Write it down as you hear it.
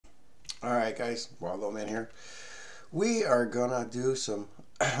Alright guys, Wild Man here. We are gonna do some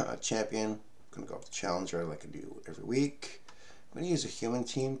champion. Gonna go with the challenger like I do every week. I'm gonna use a human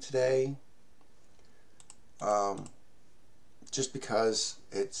team today. Um, just because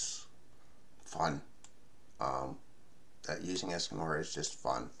it's fun. That using Eskimor is just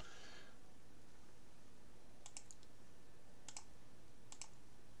fun.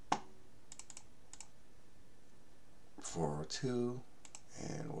 $402.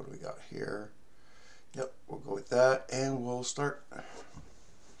 And what do we got here? Yep, we'll go with that and we'll start.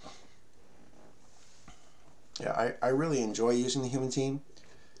 Yeah, I really enjoy using the human team.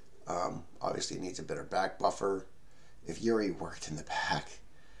 Obviously it needs a better back buffer. If Yuri worked in the back,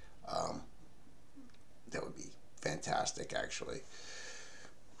 that would be fantastic actually.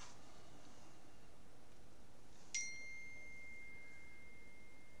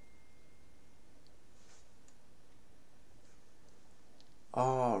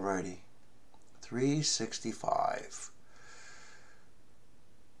 Alrighty. 365.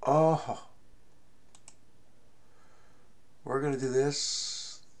 Oh, we're gonna do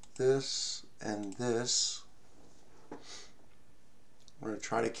this, this, and this. We're gonna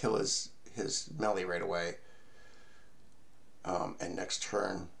try to kill his melee right away. And next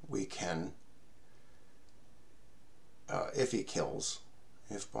turn we can, if he kills,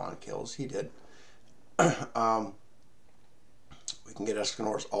 if Bond kills, he did. We can get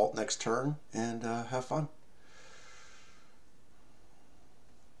Escanor's ult next turn and have fun.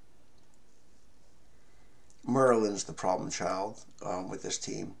 Merlin's the problem child with this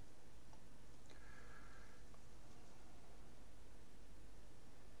team.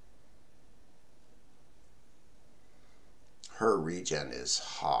 Her regen is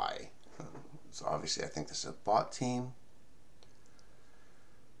high. So obviously I think this is a bot team.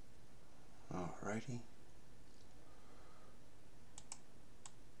 Alrighty.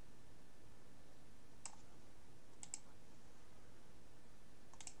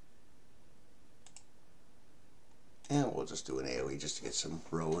 And we'll just do an AoE just to get some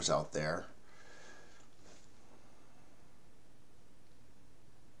rows out there.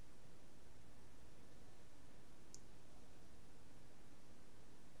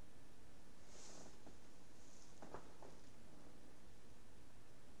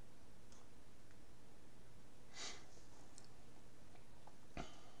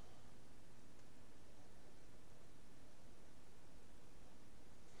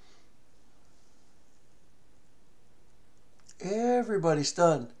 Everybody's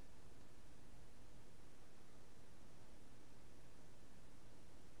stunned.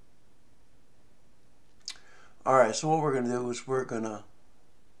 Alright, so what we're going to do is we're going to...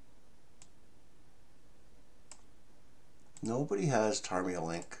 Nobody has Tarmia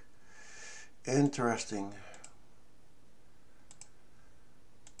Link. Interesting.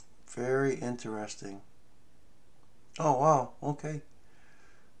 Very interesting. Oh, wow. Okay.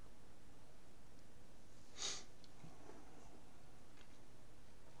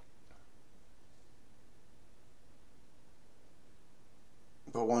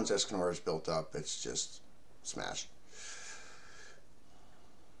 But once Escanor is built up, it's just smash.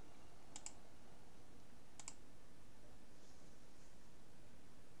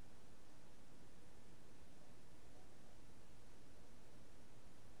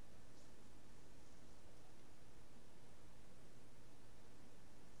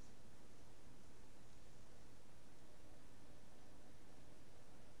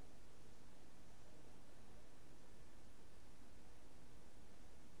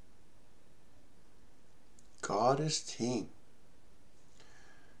 Goddess team.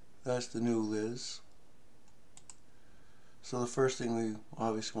 That's the new Liz. So the first thing we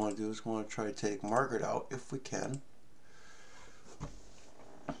obviously want to do is we want to try to take Margaret out if we can.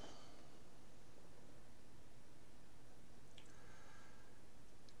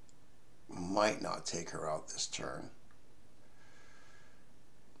 Might not take her out this turn.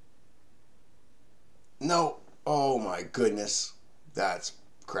 No. Oh my goodness. That's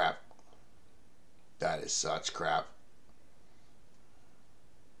crap. That is such crap.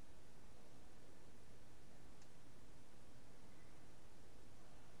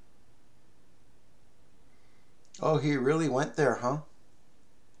 Oh, he really went there, huh?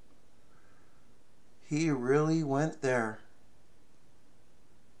 He really went there.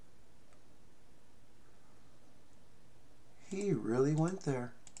 He really went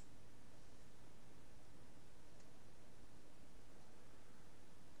there.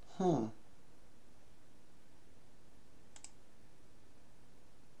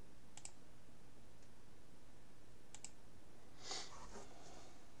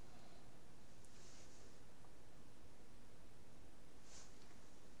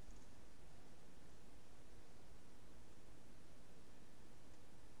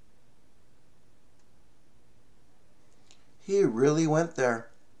 He really went there.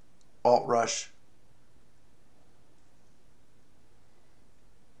 Alt rush.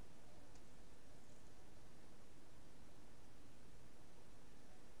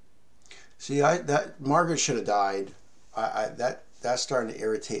 See, that Margaret should have died. That's starting to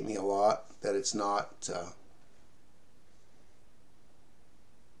irritate me a lot. That it's not.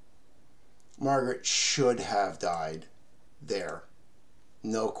 Margaret should have died there.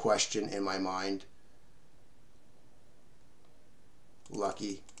 No question in my mind.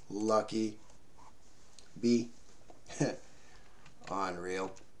 Lucky. B.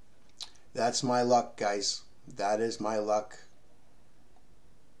 Unreal. That's my luck, guys. That is my luck.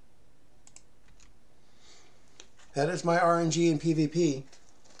 That is my RNG in PvP.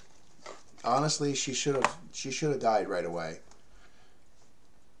 Honestly, she should have died right away.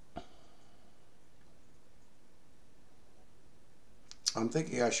 I'm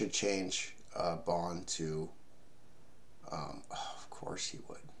thinking I should change Bond to. Oh, of course he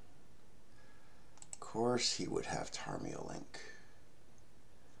would. Of course he would have Tarmio Link.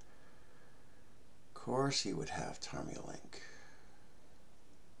 Of course he would have Tarmio Link.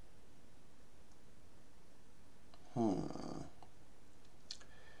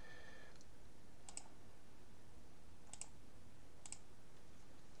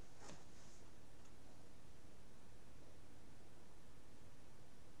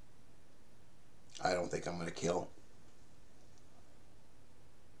 I don't think I'm going to kill.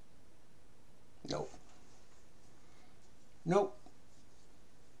 Nope. Nope.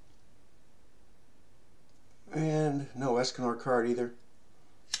 And no Escanor card either.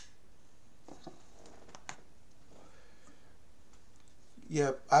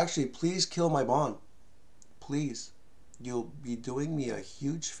 Yeah, actually, please kill my Bond. Please. You'll be doing me a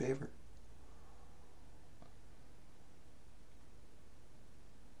huge favor.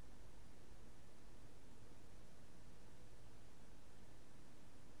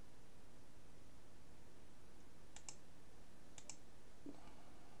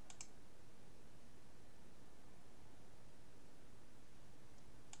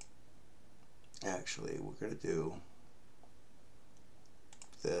 Actually, we're going to do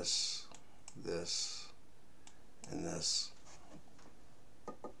this, this, and this.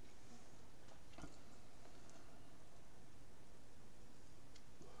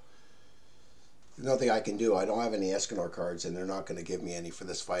 There's nothing I can do. I don't have any Escanor cards, and they're not going to give me any for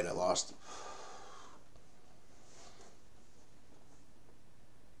this fight. I lost.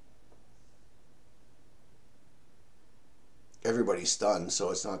 Everybody's stunned, so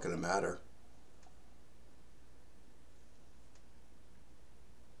it's not going to matter.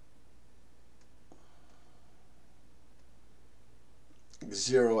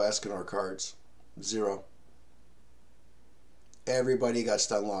 Zero Escanor cards. Zero. Everybody got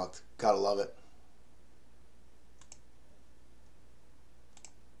stun locked. Gotta love it.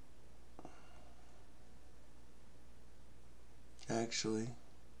 Actually,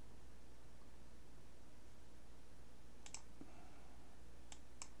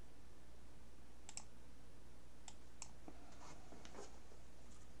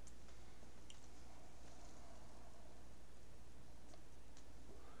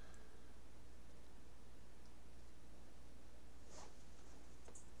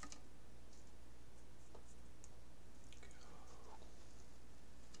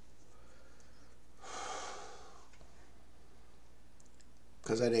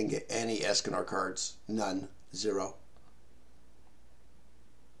 because I didn't get any Escanor cards. None. Zero.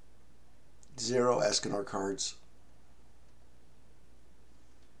 Zero Escanor cards.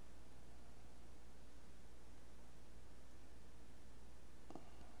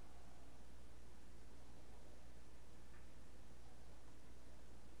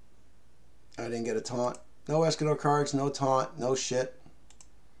 I didn't get a taunt. No Escanor cards, no taunt, no shit.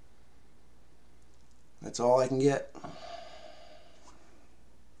 That's all I can get.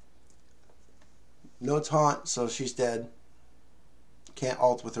 No taunt, so she's dead. Can't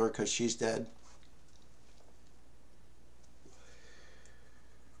ult with her because she's dead.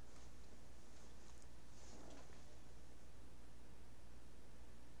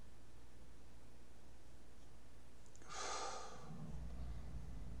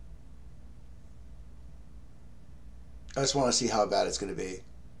 I just want to see how bad it's going to be.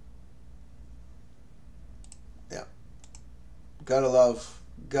 Yeah. Gotta love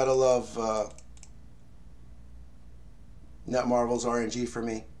Netmarvel's RNG for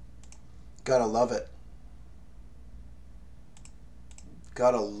me. Gotta love it.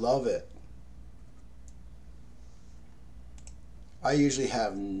 Gotta love it. I usually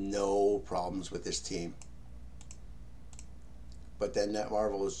have no problems with this team. But then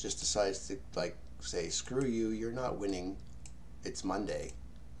Netmarvel just decides to like say, screw you, you're not winning it's Monday.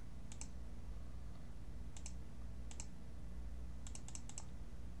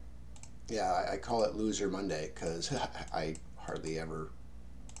 Yeah, I call it Loser Monday because I hardly ever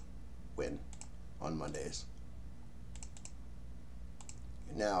win on Mondays.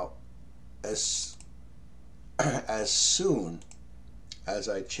 Now, as as soon as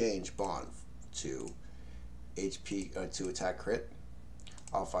I change Bond to HP to attack crit,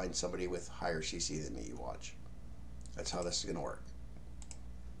 I'll find somebody with higher CC than me. You watch. That's how this is gonna work.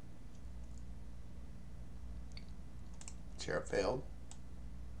 Tariff failed.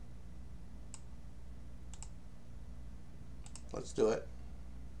 Let's do it.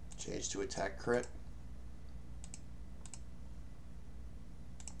 Change to attack crit.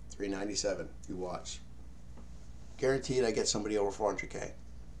 397. You watch. Guaranteed I get somebody over 400k.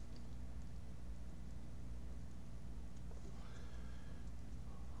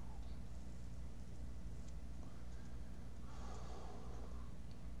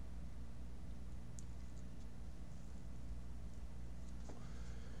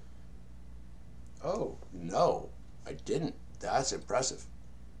 Oh, no. I didn't. That's impressive.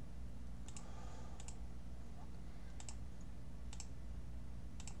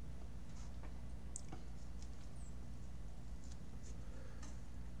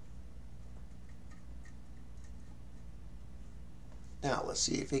 Now, let's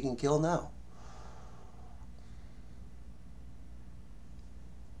see if he can kill now.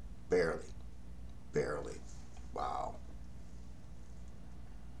 Barely. Barely. Wow.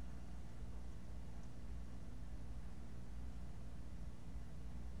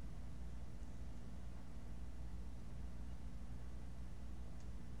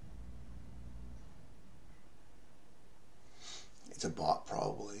 It's a bot,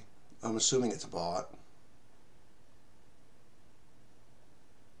 probably. I'm assuming it's a bot.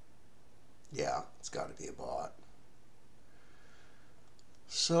 Yeah, it's got to be a bot.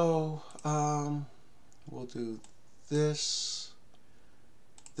 So, we'll do this,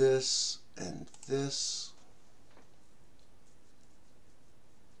 this, and this.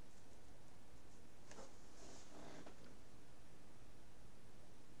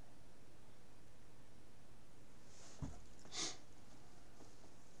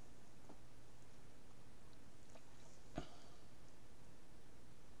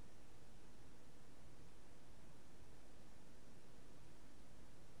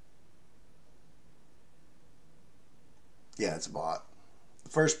 Yeah, it's a bot. The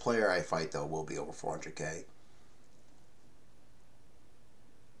first player I fight, though, will be over 400k.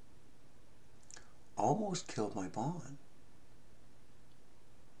 Almost killed my Bond.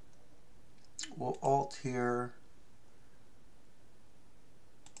 We'll alt here.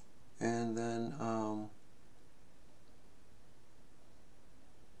 And then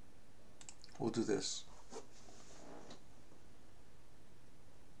we'll do this.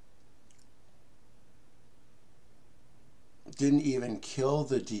 Didn't even kill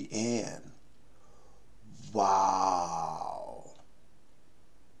the Deanne. Wow.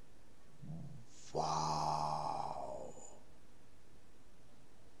 Wow.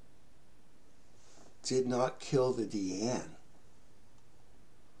 Did not kill the Deanne.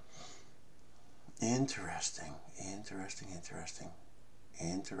 Interesting. Interesting, interesting.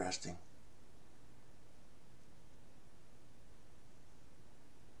 Interesting.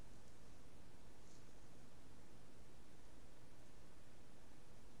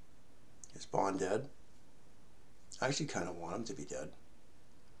 Is Bond dead? I actually kind of want him to be dead.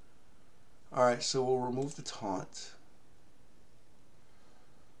 Alright, so we'll remove the taunt.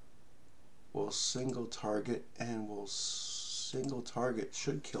 We'll single target, and we'll single target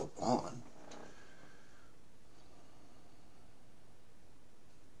should kill Bond.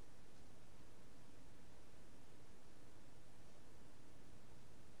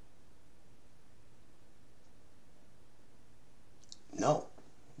 No.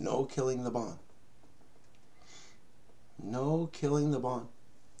 No killing the Bond. No killing the Bond.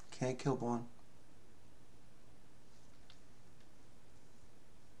 Can't kill Bond.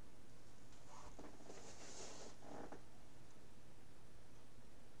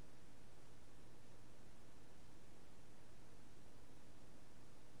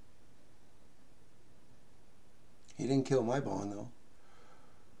 He didn't kill my Bond, though.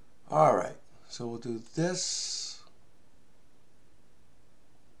 Alright, so we'll do this.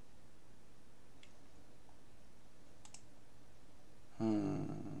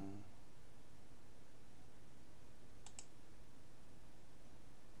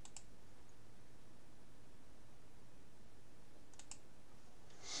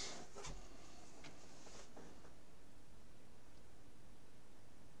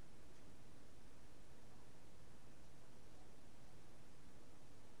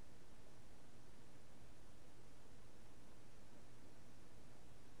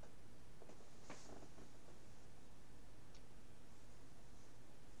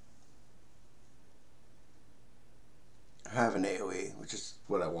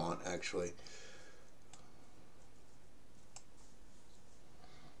 what I want, actually.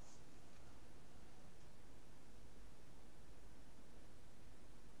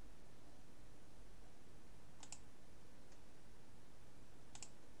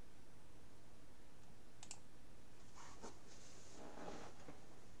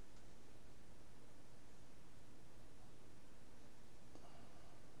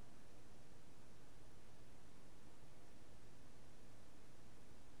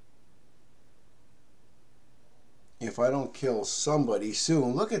 If I don't kill somebody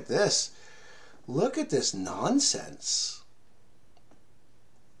soon, look at this. Look at this nonsense.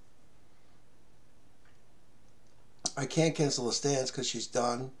 I can't cancel the stance because she's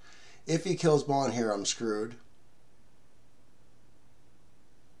done. If he kills Bond here, I'm screwed.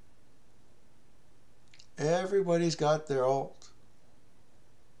 Everybody's got their ult.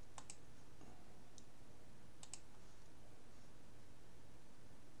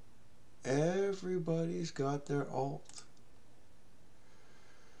 Everybody's got their ult.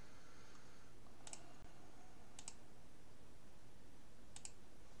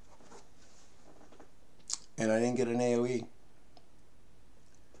 And I didn't get an AoE.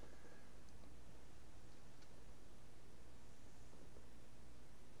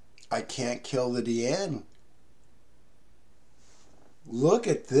 I can't kill the Diane. Look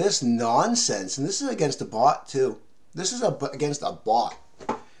at this nonsense. And this is against a bot too. This is against a bot.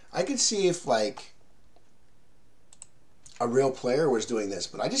 I could see if like a real player was doing this,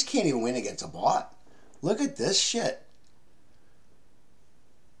 but I just can't even win against a bot. Look at this shit.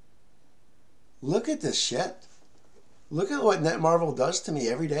 Look at this shit. Look at what Netmarble does to me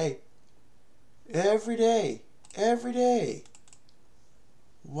every day. Every day. Every day.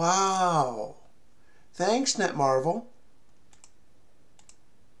 Wow. Thanks, Netmarble.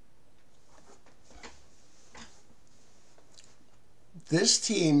 This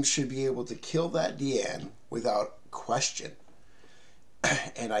team should be able to kill that Diane without question.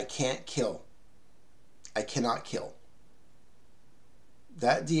 And I can't kill. I cannot kill.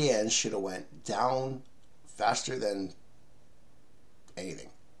 That Diane should have went down faster than anything.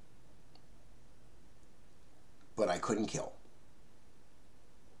 But I couldn't kill.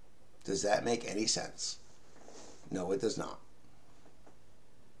 Does that make any sense? No, it does not.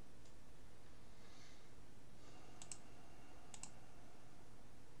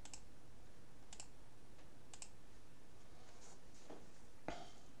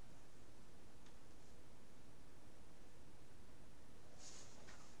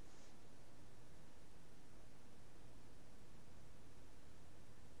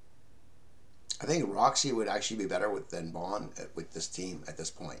 I think Roxy would actually be better than Bond with this team at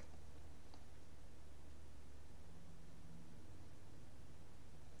this point.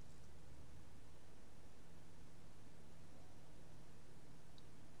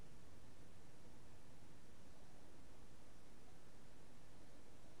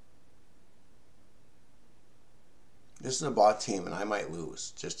 This is a bot team, and I might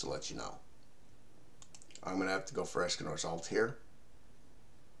lose, just to let you know. I'm going to have to go for Escanor's ult here.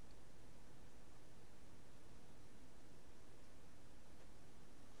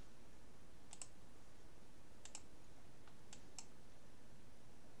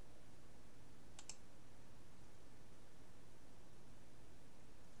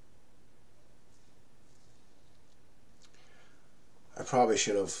 I probably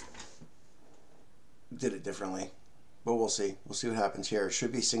should have did it differently, but we'll see. We'll see what happens here. It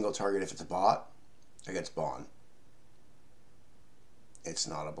should be single target if it's a bot against Bond. It's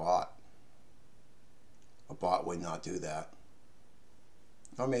not a bot. A bot would not do that.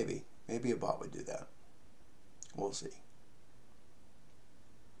 Or maybe a bot would do that. We'll see.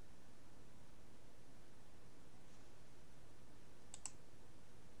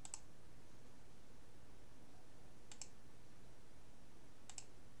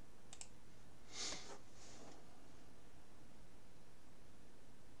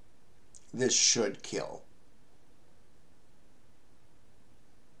 This should kill.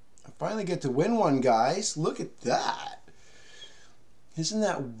 I finally get to win one, guys. Look at that. Isn't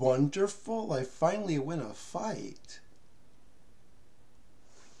that wonderful? I finally win a fight.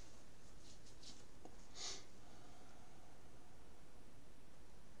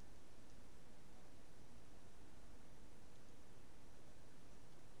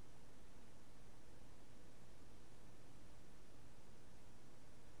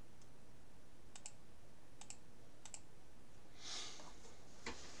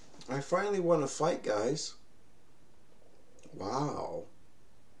 I finally won a fight, guys. Wow.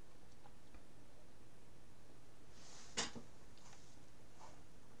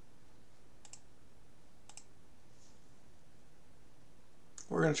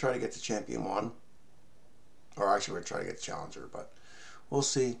 We're going to try to get to Champion 1. Or actually, we're going to try to get the Challenger, but we'll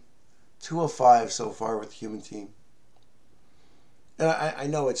see. 205 so far with the human team. And I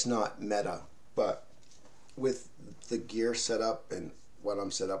know it's not meta, but with the gear setup and what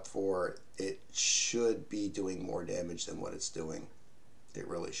I'm set up for, it should be doing more damage than what it's doing. It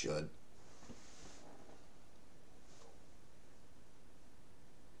really should.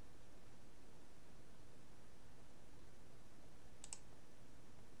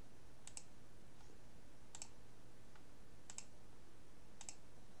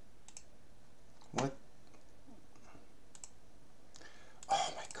 What? Oh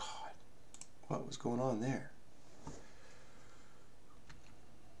my God. What was going on there?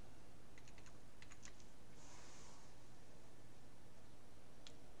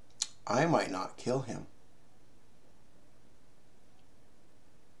 I might not kill him.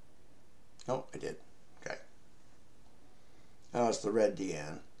 Oh, I did. Okay. Now it's the red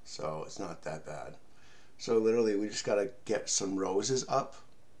Deanne, so it's not that bad. So literally, we just got to get some roses up.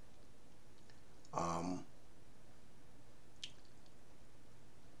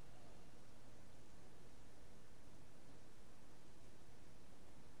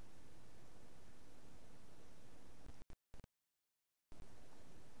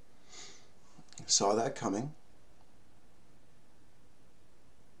 Saw that coming.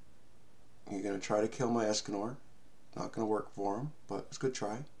 You're going to try to kill my Escanor. Not going to work for him, but it's a good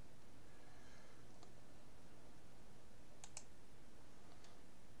try.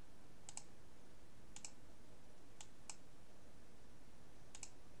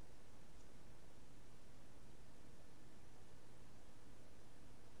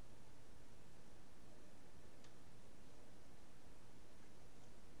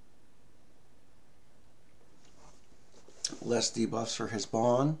 Less debuffs for his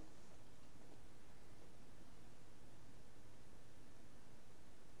Bond.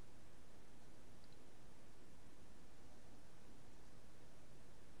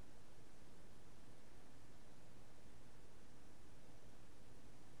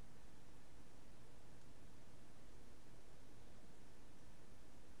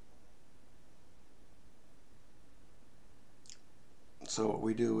 So what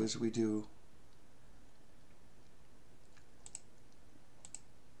we do is we do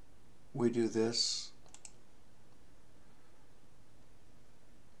this.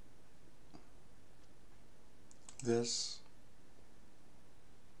 This.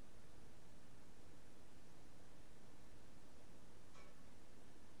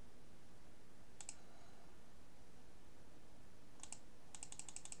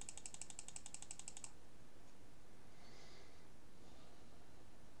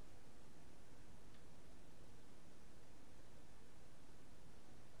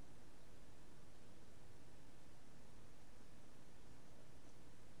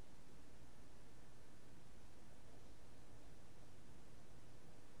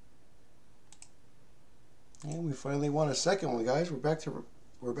 And we finally won a second one, guys. We're back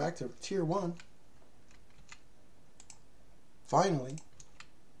to tier 1. Finally.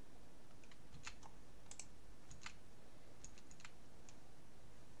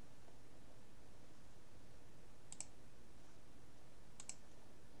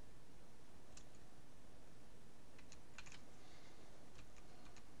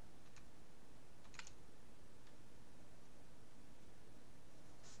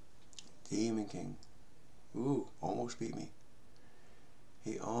 Demon King. Ooh, almost beat me.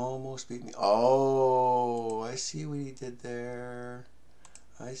 He almost beat me. Oh, I see what he did there.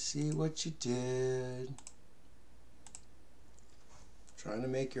 I see what you did. Trying to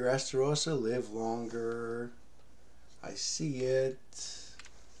make your Esterosa live longer. I see it.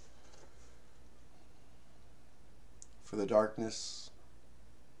 For the darkness.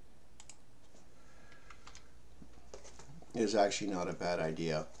 It is actually not a bad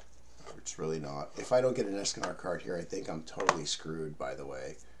idea. It's really not. If I don't get an Escanor card here, I think I'm totally screwed, by the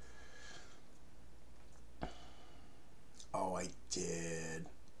way. Oh, I did.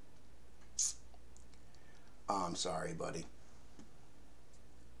 Oh, I'm sorry, buddy.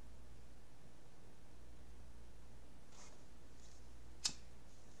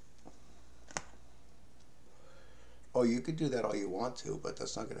 Oh, you could do that all you want to, but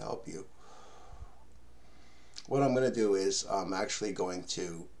that's not going to help you. What I'm going to do is I'm actually going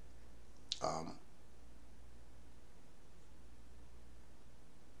to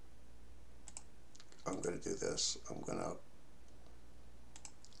do this. I'm going to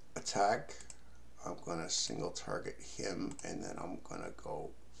attack. I'm going to single target him, and then I'm going to go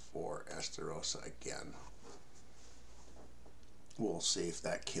for Esterosa again. We'll see if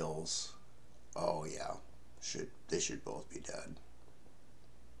that kills. Oh yeah, they should both be dead.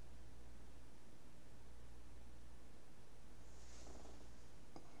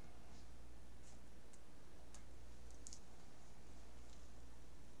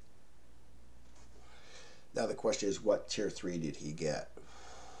 Now the question is, what tier 3 did he get?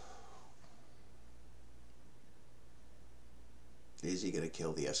 Is he going to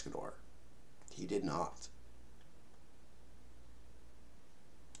kill the Escanor? He did not.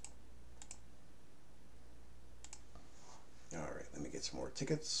 Alright, let me get some more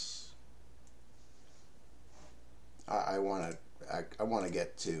tickets. I want to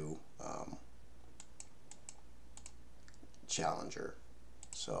get to Challenger.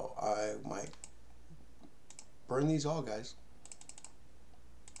 So I might burn these all, guys.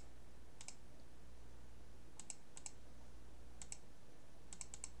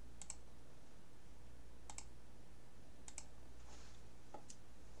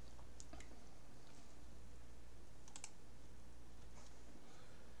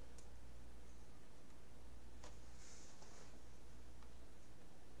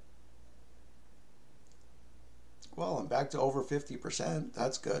 Well, I'm back to over 50%.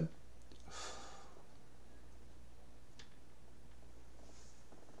 That's good.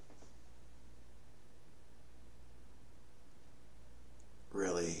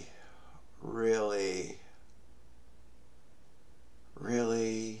 Really? Really?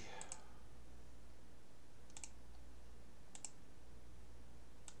 Really?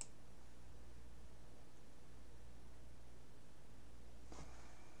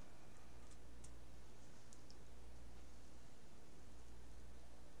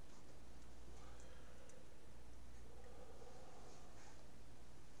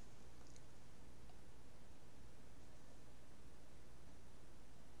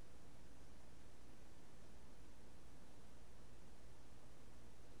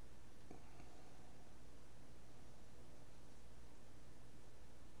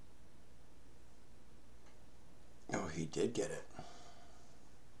 Oh, he did get it.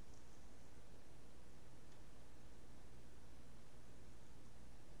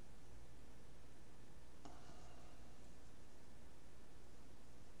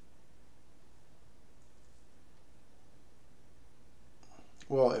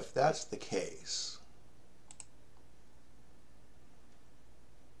 Well, if that's the case,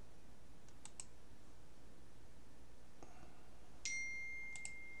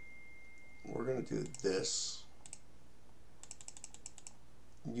 we're going to do this.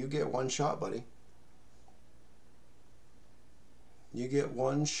 You get one shot, buddy. You get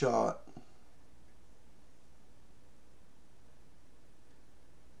one shot.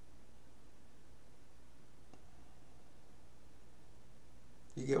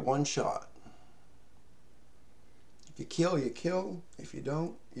 You get one shot. If you kill, you kill. If you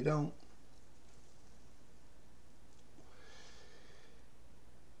don't, you don't.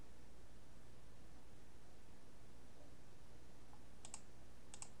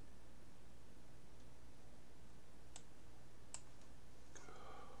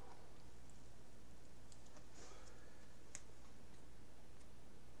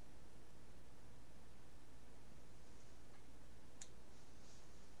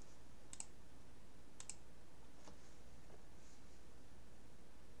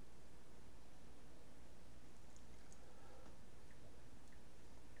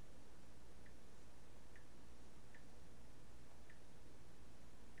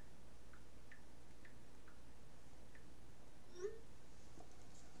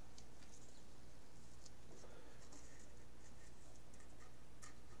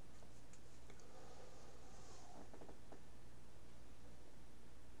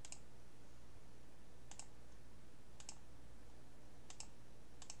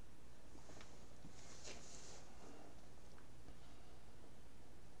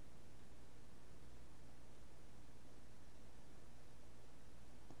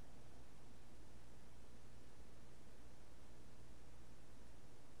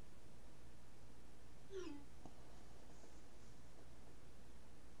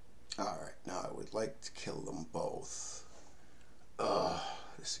 Alright, now I would like to kill them both.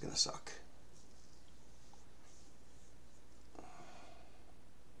 This is gonna suck.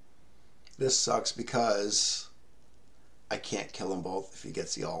 This sucks because I can't kill them both if he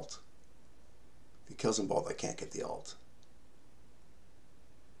gets the ult. If he kills them both, I can't get the ult.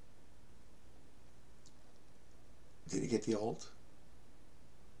 Did he get the ult?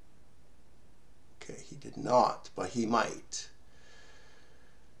 Okay, he did not, but he might.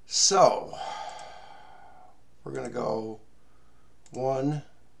 So, we're going to go 1,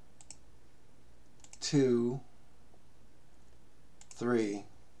 2, 3.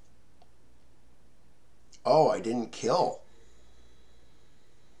 Oh, I didn't kill.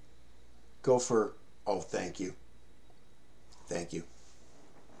 Go for, oh, thank you. Thank you.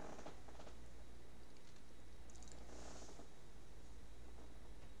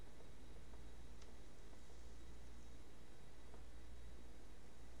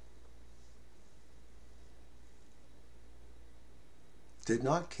 did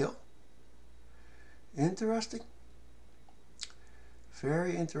not kill. Interesting.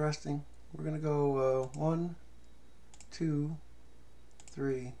 Very interesting. We're going to go 1, 2,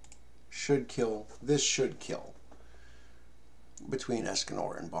 3. Should kill. This should kill between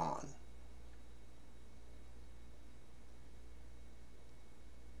Escanor and Bond.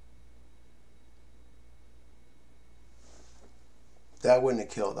 That wouldn't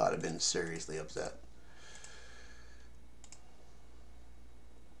have killed. I'd have been seriously upset.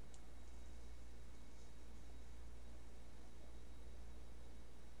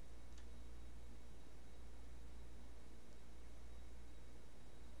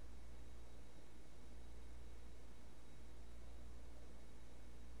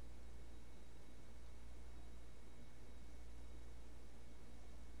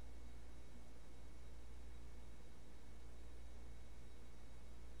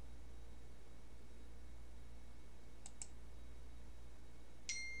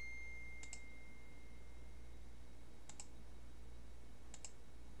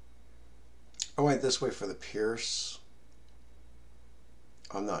 I went this way for the Pierce.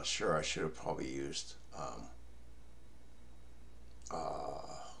 I'm not sure. I should have probably used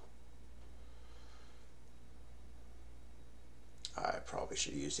I probably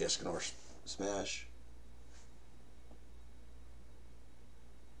should use the Escanor Smash.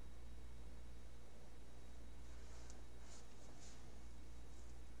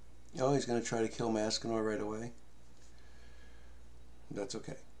 Oh, he's going to try to kill my Escanor right away. That's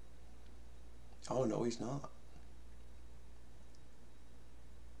okay. Oh, no, he's not.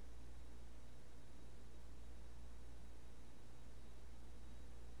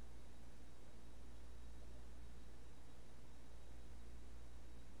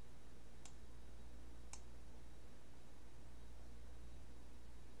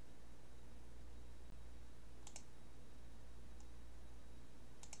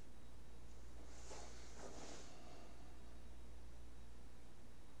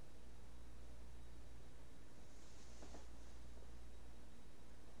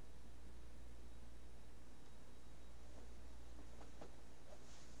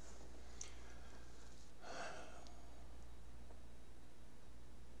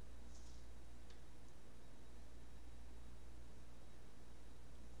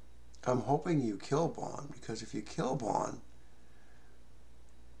 I'm hoping you kill Bond, because if you kill Bond,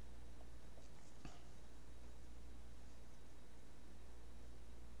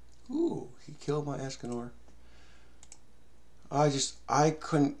 ooh, he killed my Escanor. I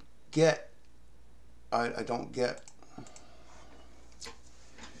couldn't get, I don't get,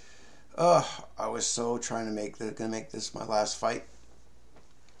 I was so trying to gonna make this my last fight.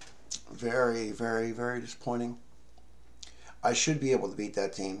 Very, very, very disappointing. I should be able to beat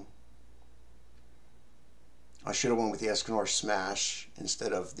that team. I should have went with the Escanor Smash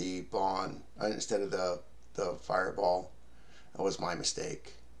instead of the Bond, instead of the Fireball. That was my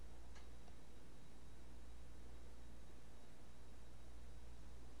mistake.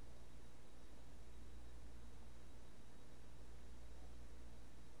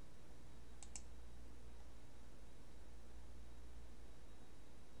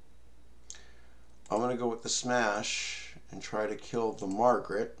 I'm going to go with the Smash and try to kill the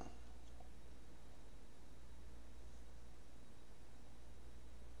Margaret.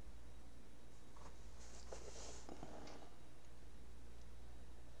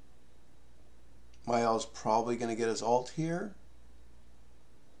 Mael's probably going to get his ult here.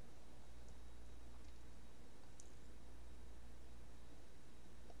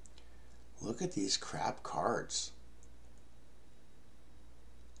 Look at these crap cards.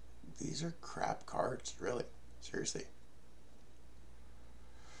 These are crap cards, really. Seriously.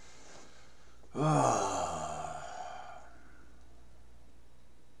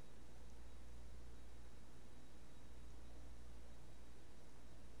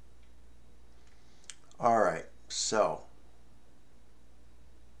 All right, so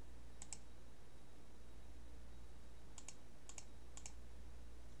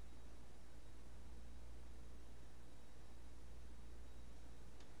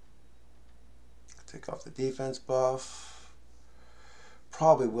take off the defense buff.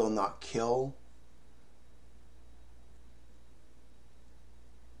 Probably will not kill.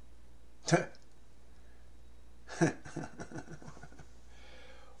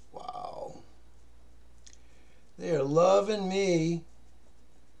 Wow. They're loving me.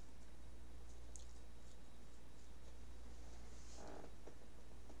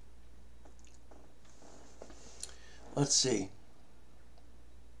 Let's see.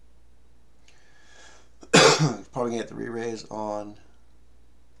 Probably gonna get the re-raise on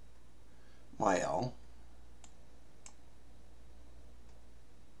Mael.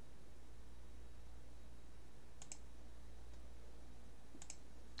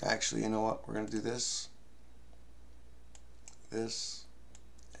 Actually, you know what? We're going to do this, this,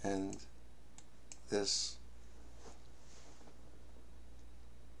 and this.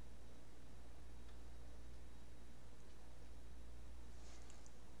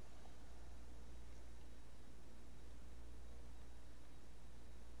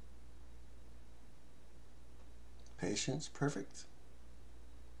 Patience, perfect.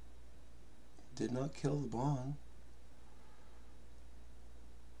 Did not kill the bond.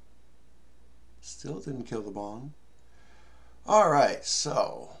 Still didn't kill the bond. Alright,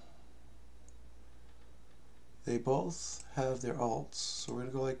 so they both have their alts. So we're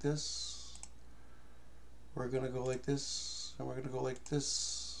going to go like this. We're going to go like this. And we're going to go like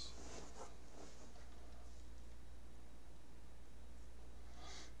this.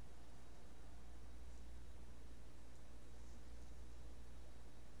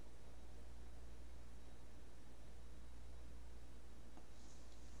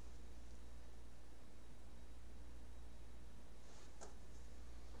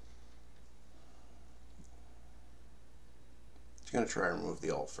 Going to try and remove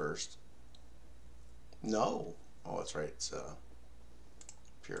the alt first. No. Oh, that's right. It's a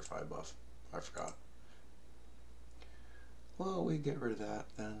purify buff. I forgot. Well, we get rid of that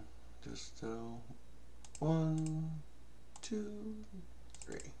then. Just 1, 2,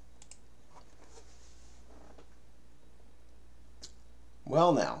 3.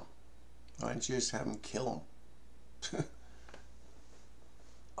 Well, now, why don't you just have him kill him?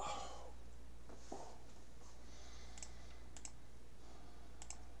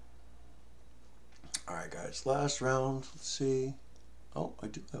 Alright guys, last round, let's see. Oh, I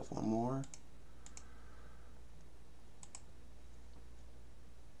do have one more.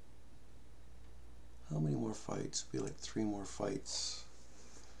 How many more fights? Be like 3 more fights.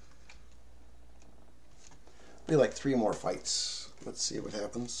 Be like 3 more fights. Let's see what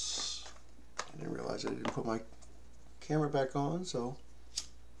happens. I didn't realize I didn't put my camera back on, so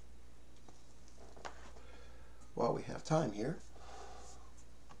while we have time here.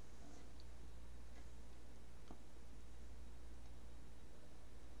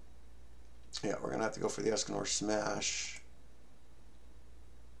 Yeah, we're going to have to go for the Escanor Smash.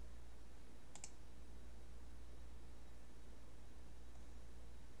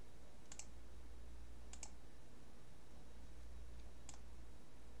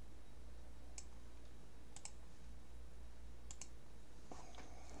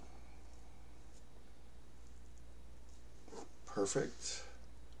 Perfect.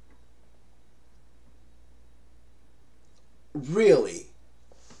 Really?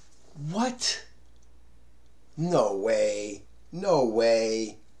 What? No way. No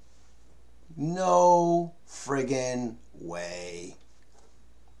way. No friggin' way.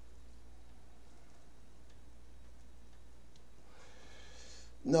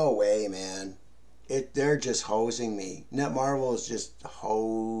 No way, man. They're just hosing me. Netmarble is just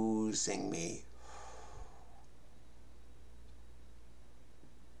hosing me.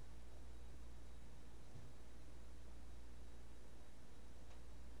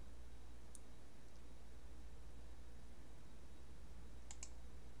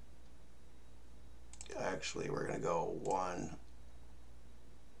 Actually, we're going to go 1,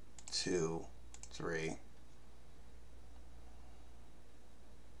 2, 3.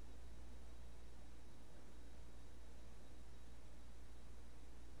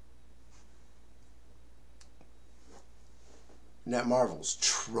 Netmarvel's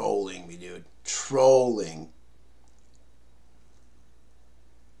trolling me, dude. Trolling.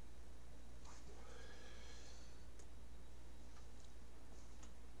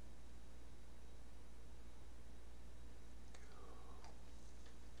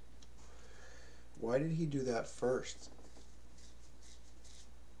 Why did he do that first?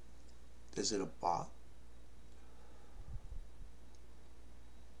 Is it a bot?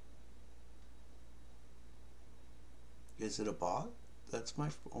 Is it a bot? That's my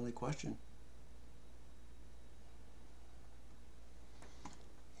only question.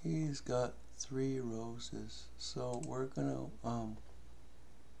 He's got 3 roses, so we're gonna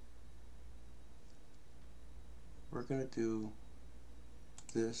do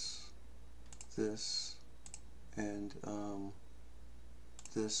this, this, and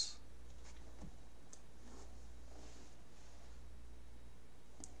this.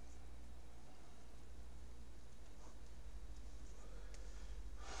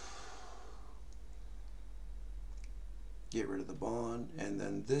 Get rid of the bond, and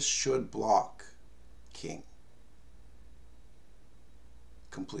then this should block king.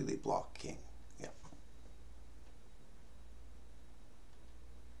 Completely block king. Yeah.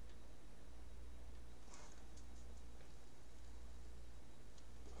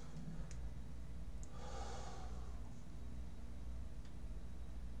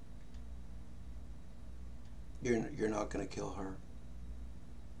 You're not gonna kill her.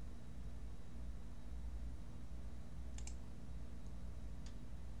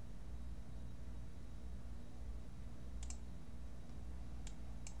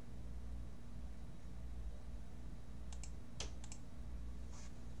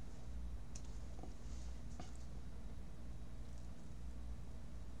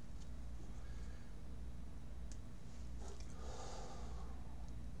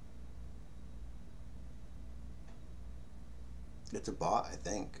 It's a bot, I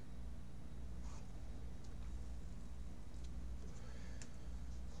think.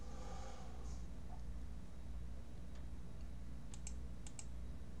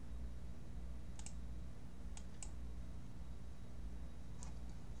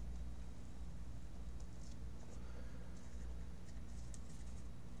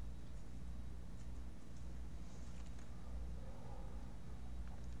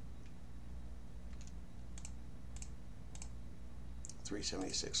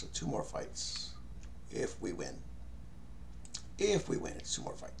 $376, so 2 more fights. If we win. If we win, it's 2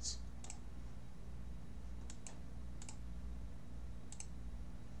 more fights.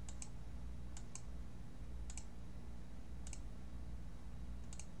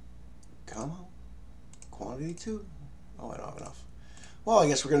 Come on. Quantity 2? Oh, I don't have enough. Well, I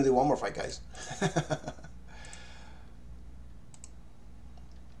guess we're going to do 1 more fight, guys.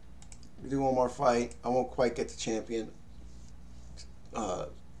 We do 1 more fight. I won't quite get the champion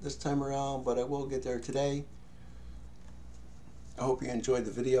this time around, but I will get there today. I hope you enjoyed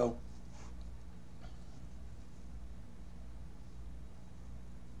the video.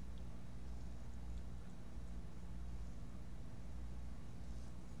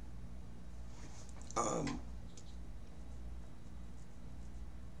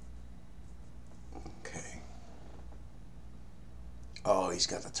 Okay. Oh, he's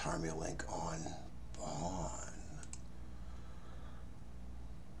got the Tarmia link on Bond.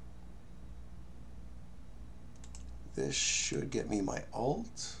 This should get me my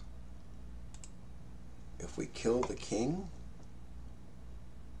ult. If we kill the king,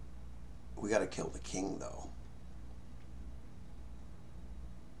 we gotta kill the king though.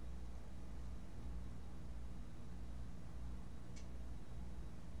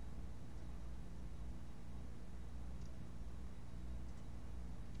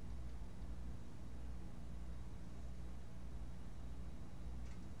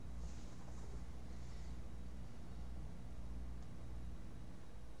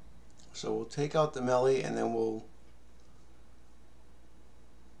 So we'll take out the melee and then we'll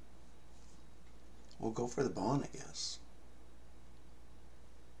go for the Bond, I guess.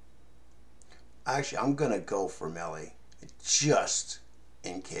 Actually, I'm gonna go for melee just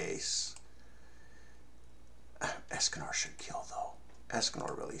in case. Escanor should kill though.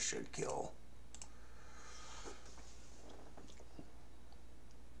 Escanor really should kill.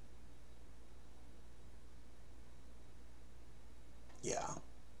 Yeah.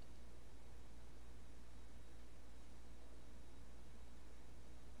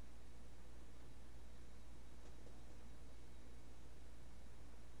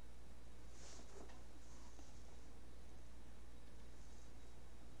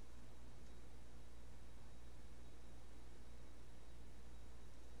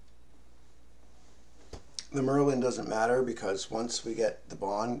 The Merlin doesn't matter because once we get the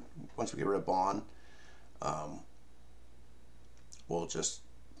Bond, once we get rid of Bond, we'll just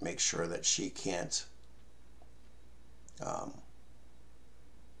make sure that she can't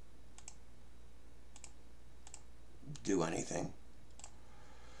do anything.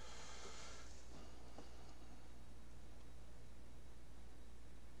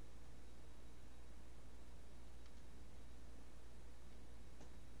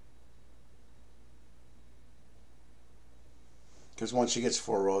 Because once she gets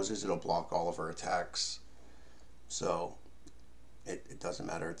 4 roses, it'll block all of her attacks. So it doesn't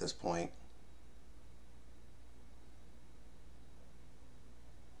matter at this point.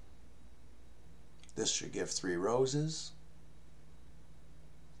 This should give 3 roses.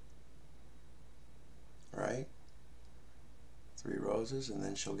 Right? 3 roses, and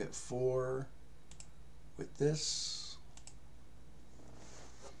then she'll get 4 with this.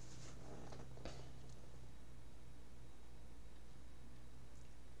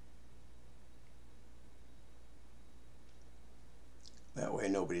 That way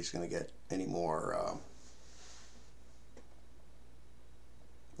nobody's going to get any more,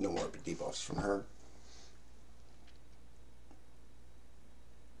 no more debuffs from her.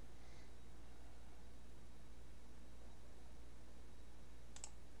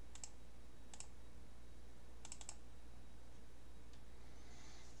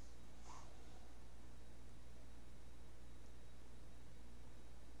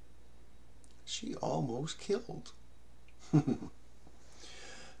 She almost killed.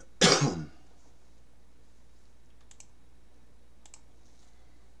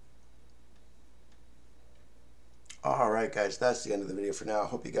 Alright guys, that's the end of the video for now. I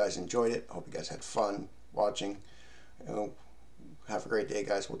hope you guys enjoyed it. I hope you guys had fun watching. Have a great day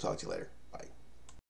guys. We'll talk to you later.